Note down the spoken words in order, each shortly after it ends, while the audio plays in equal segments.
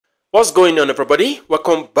What's going on, everybody?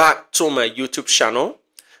 Welcome back to my YouTube channel.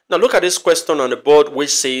 Now look at this question on the board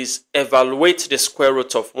which says evaluate the square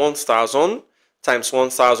root of 1000 times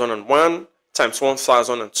 1001 times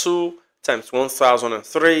 1002 times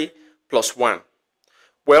 1003 plus 1.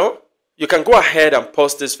 Well, you can go ahead and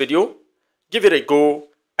pause this video, give it a go,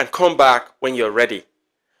 and come back when you're ready.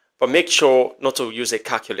 But make sure not to use a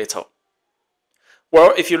calculator.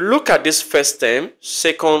 Well, if you look at this first term,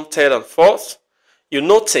 second, third, and fourth, you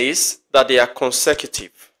notice that they are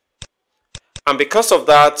consecutive. And because of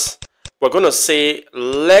that, we're going to say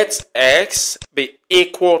let x be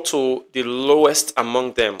equal to the lowest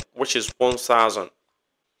among them, which is 1000.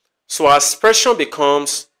 So our expression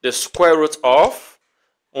becomes the square root of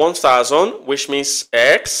 1000, which means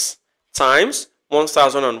x, times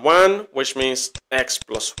 1001, which means x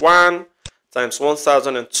plus 1, times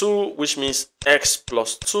 1002, which means x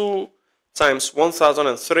plus 2, times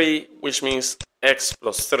 1003, which means x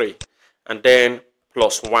plus 3, and then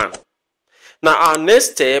plus 1. Now our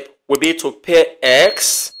next step will be to pair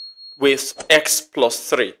x with x plus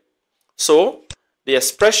 3. So the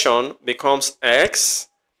expression becomes x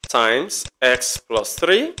times x plus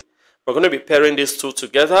 3. We're going to be pairing these two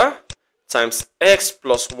together, times x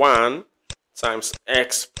plus 1 times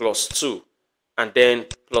x plus 2, and then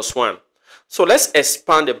plus 1. So let's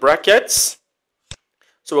expand the brackets.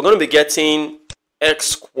 So we're going to be getting x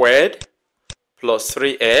squared plus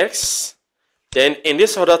 3x. Then in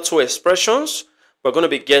these other two expressions, we're going to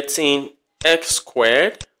be getting x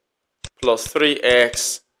squared plus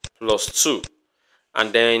 3x plus 2,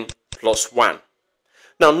 and then plus 1.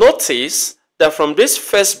 Now notice that from this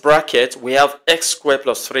first bracket, we have x squared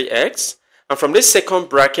plus 3x. And from this second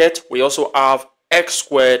bracket, we also have x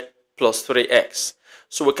squared plus 3x.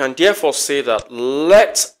 So we can therefore say that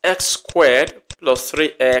let x squared plus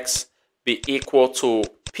 3x be equal to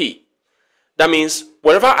p. That means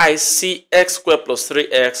wherever I see x squared plus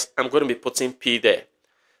 3x, I'm going to be putting p there.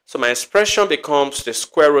 So my expression becomes the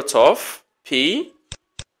square root of p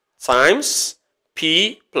times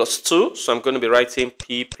p plus 2. So I'm going to be writing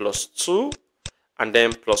p plus 2 and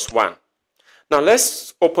then plus 1. Now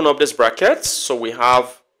let's open up this bracket. So we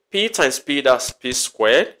have p times p, that's p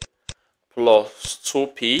squared, plus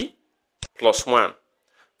 2p plus 1.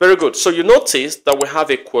 Very good. So you notice that we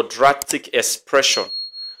have a quadratic expression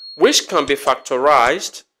which can be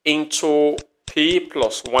factorized into p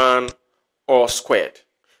plus 1 or squared.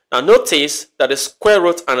 Now notice that the square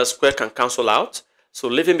root and the square can cancel out, so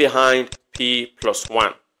leaving behind p plus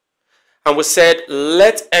 1. And we said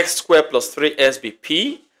let x squared plus 3x be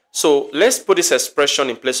p. So let's put this expression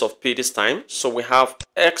in place of p this time. So we have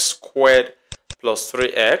x squared plus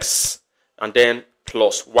 3x and then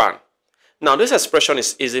plus 1. Now this expression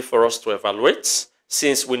is easy for us to evaluate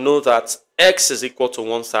since we know that x is equal to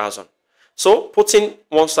 1000. So putting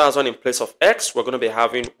 1000 in place of x, we're going to be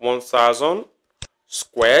having 1000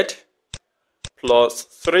 squared plus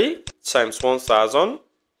 3 times 1000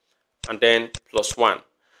 and then plus 1.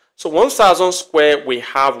 So 1000 squared, we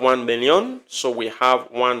have 1 million. So we have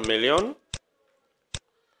 1 million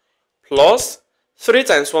plus 3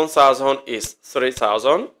 times 1000 is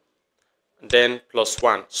 3000. Then plus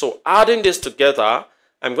 1. So adding this together,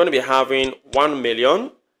 I'm going to be having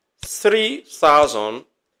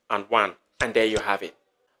 1,003,001. And there you have it.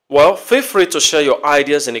 Well, feel free to share your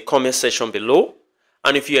ideas in the comment section below.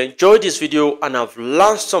 And if you enjoyed this video and have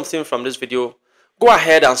learned something from this video, go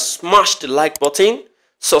ahead and smash the like button.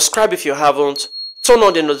 Subscribe if you haven't. Turn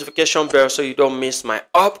on the notification bell so you don't miss my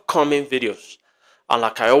upcoming videos. And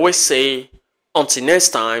like I always say, until next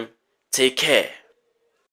time, take care.